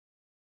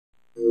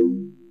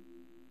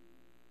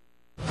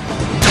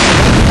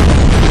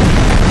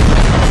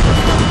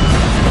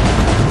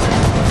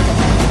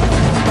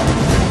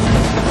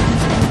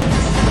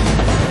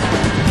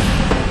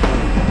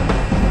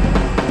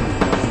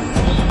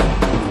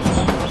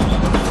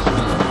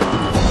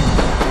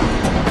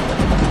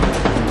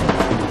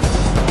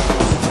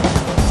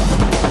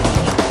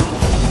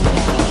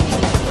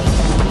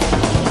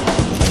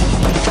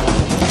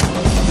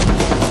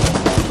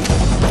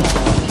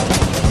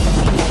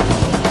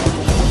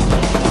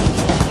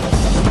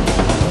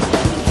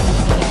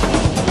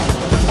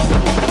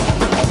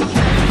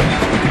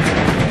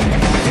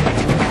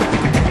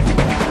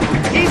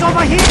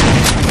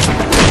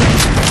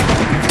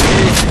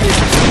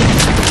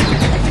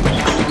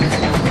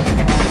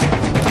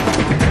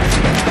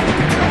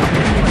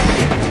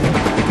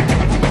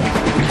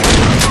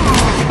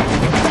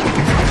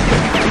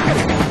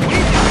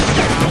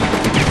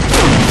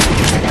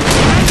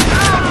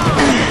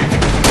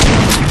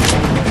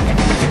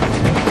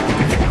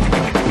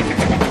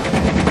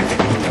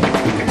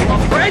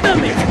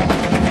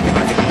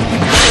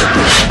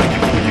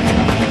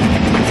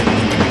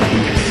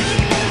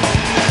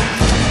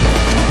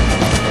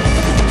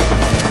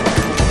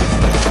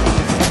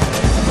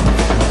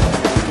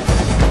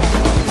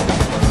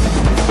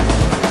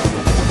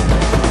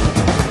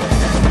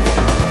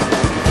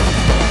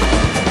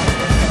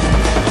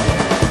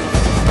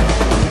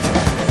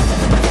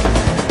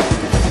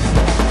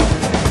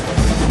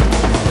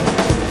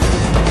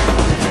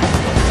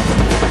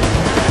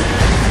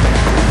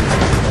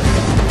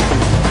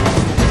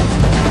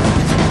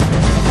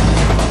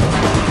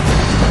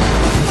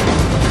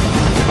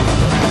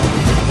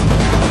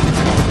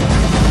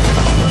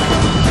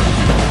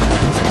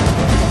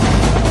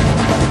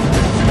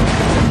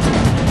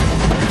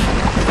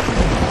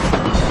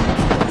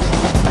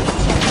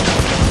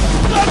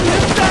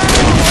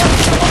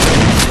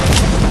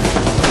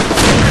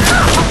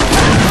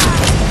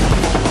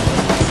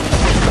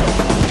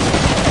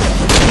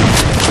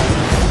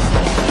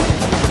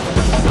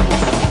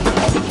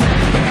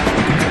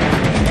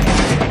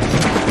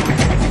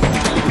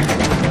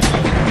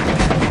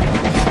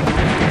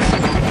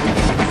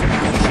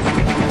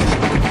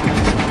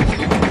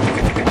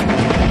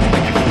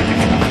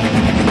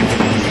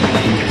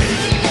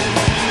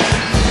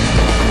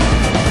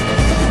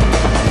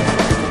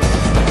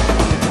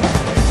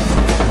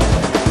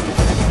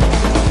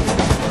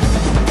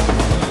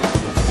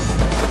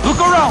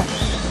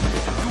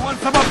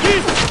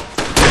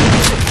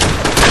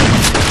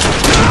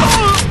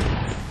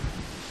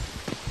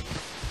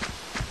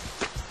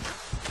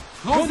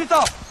Close it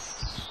up!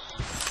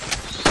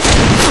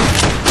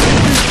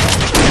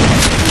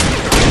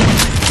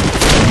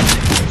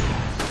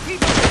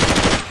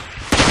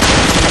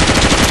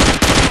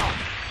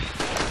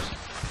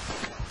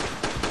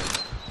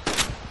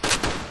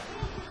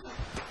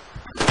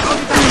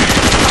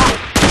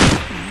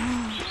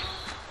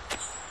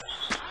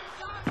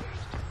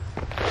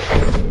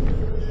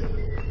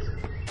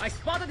 I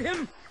spotted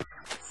him!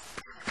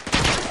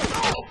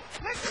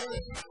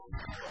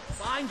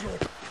 Find you!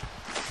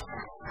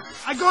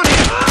 I got him!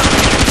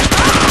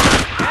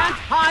 Can't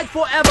hide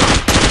forever!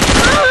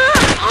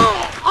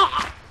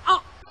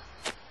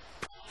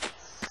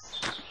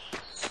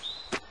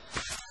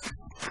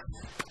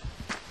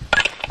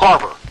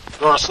 Carver,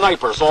 there are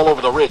snipers all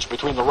over the ridge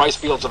between the rice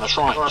fields and the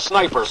shrine. There are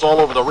snipers all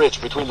over the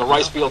ridge between the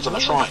rice fields and the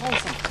shrine.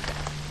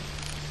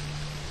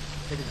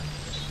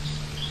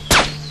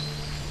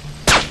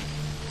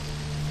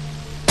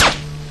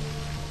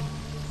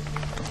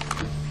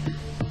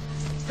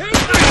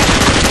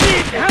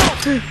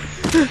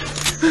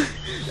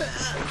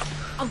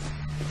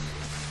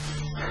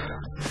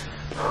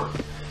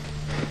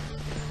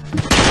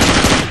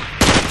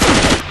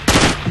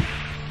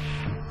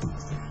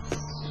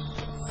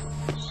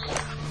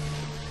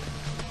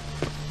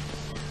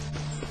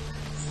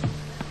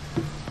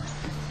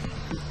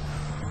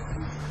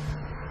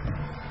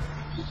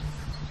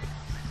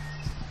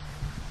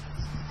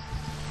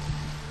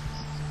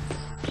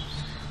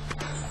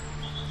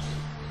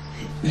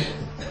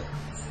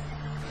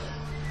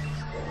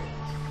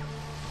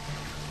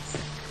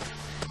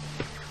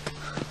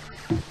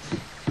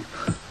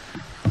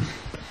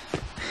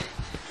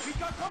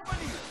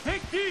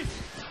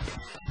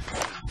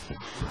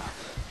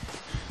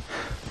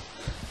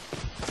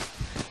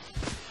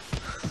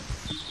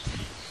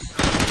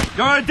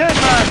 You're a dead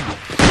man!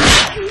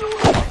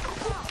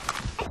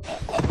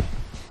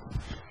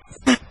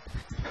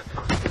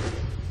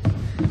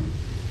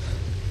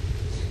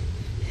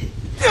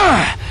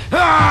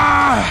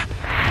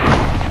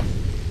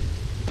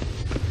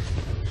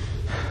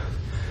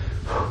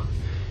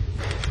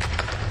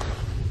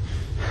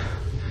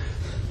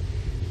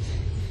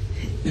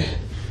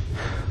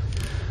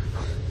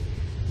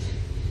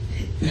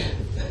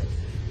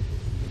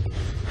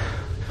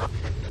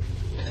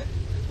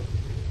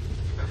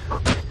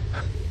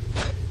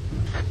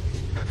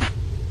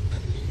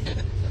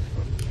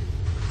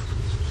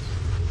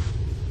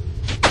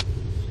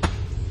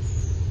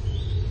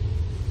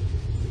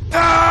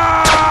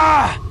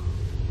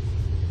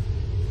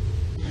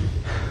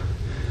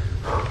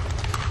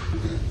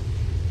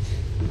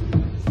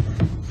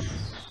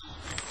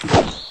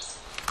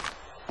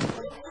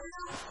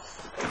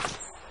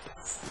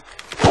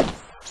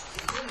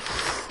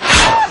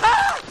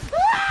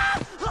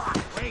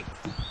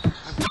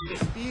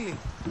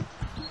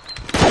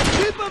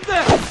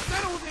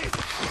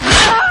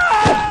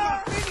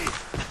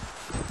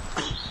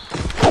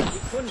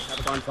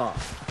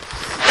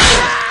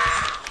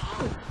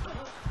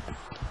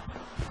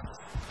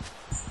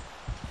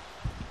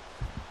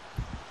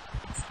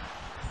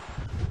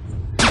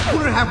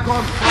 couldn't have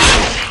gone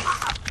further.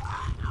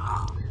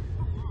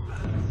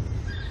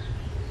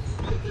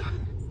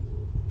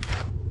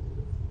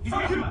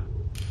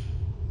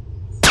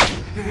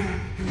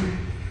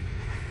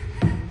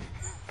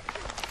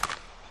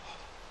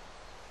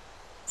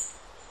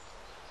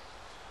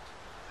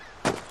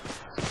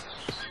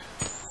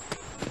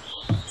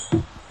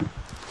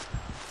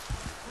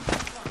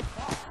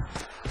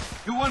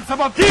 You want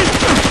some of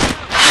this?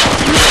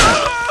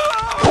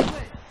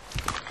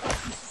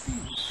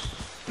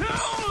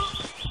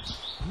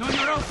 No,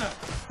 you're out there.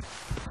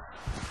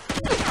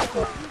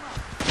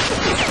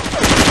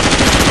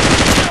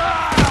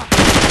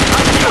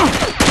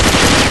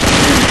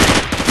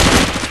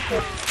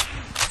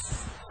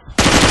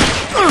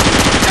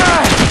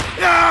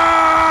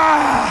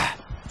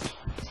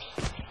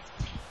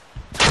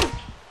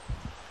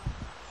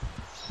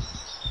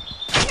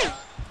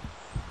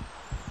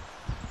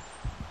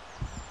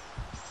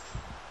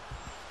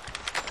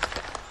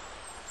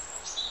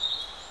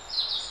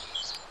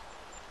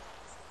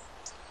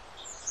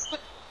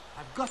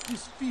 I've got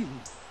this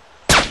feeling.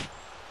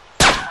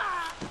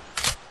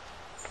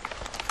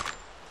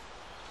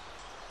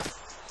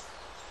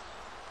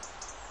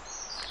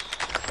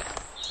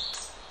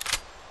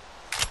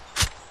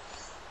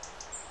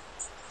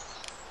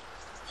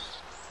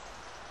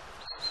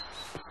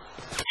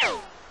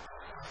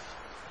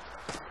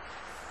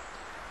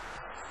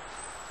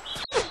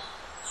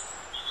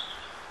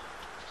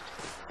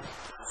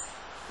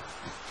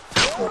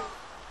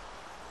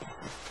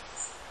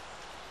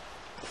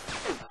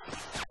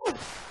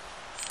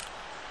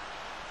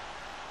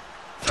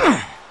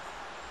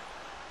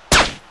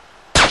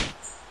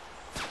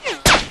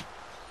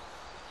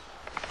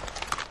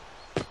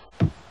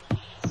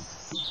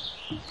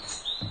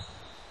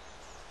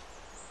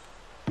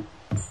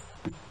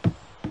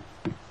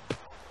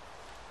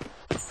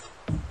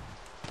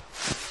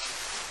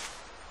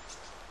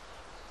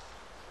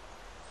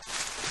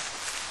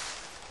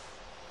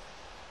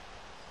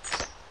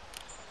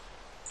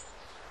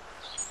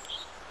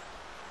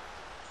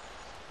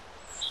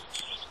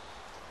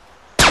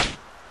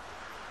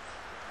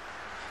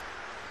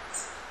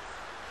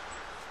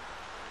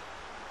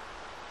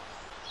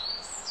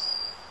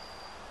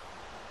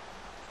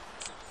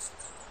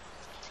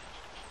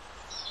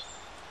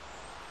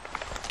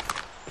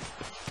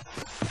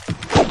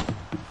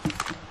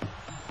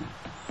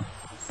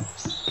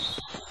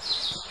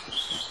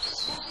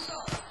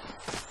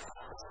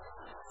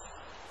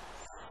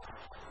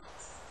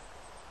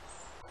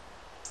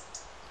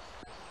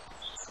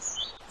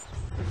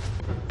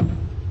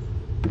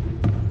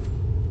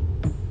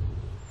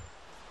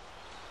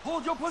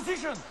 Hold your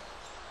position!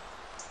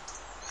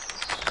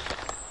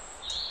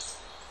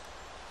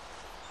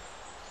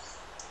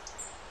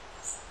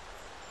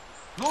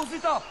 Close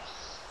it up!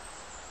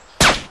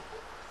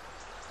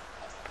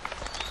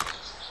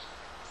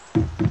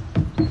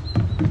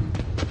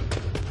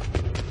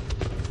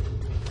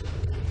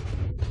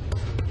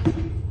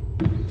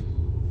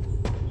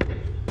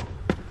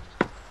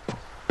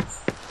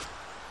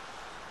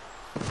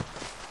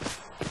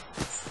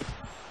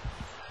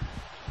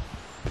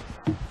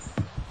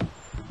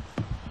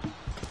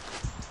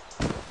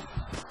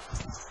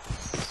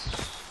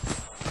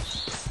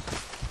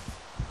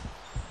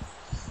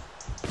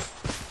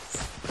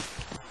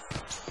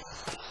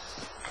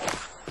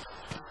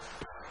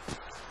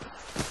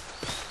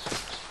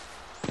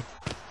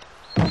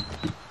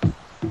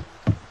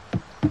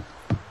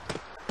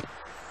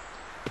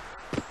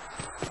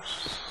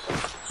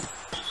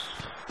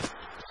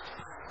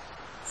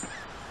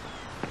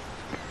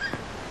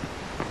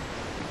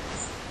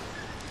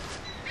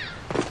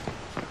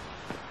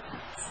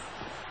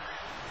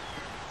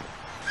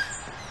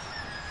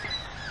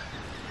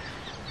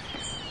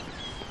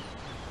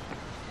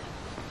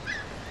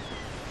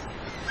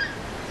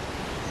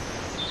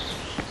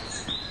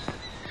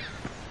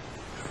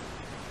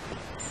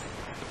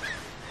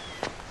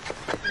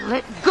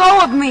 Let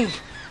go of me!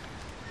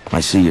 I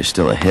see you're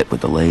still a hit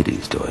with the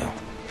ladies, Doyle.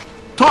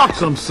 Talk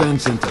some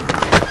sense into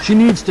her. She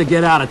needs to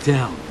get out of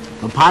town.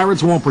 The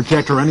pirates won't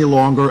protect her any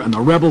longer, and the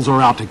rebels are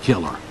out to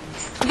kill her.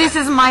 This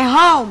is my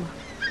home!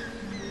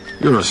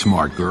 You're a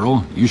smart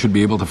girl. You should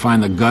be able to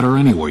find the gutter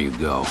anywhere you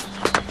go.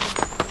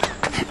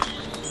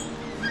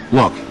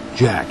 Look,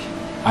 Jack,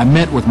 I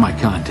met with my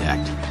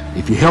contact.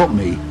 If you help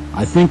me,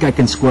 I think I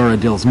can square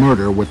Adil's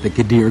murder with the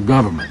Qadir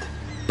government.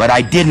 But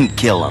I didn't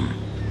kill him.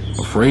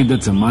 Afraid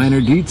that's a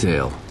minor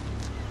detail.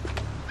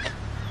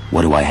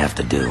 What do I have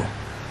to do?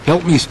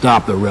 Help me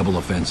stop the rebel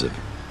offensive.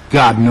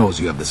 God knows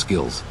you have the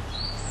skills.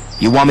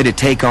 You want me to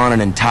take on an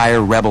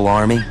entire rebel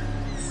army?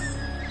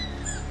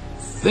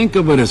 Think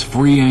of it as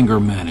free anger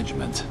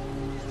management.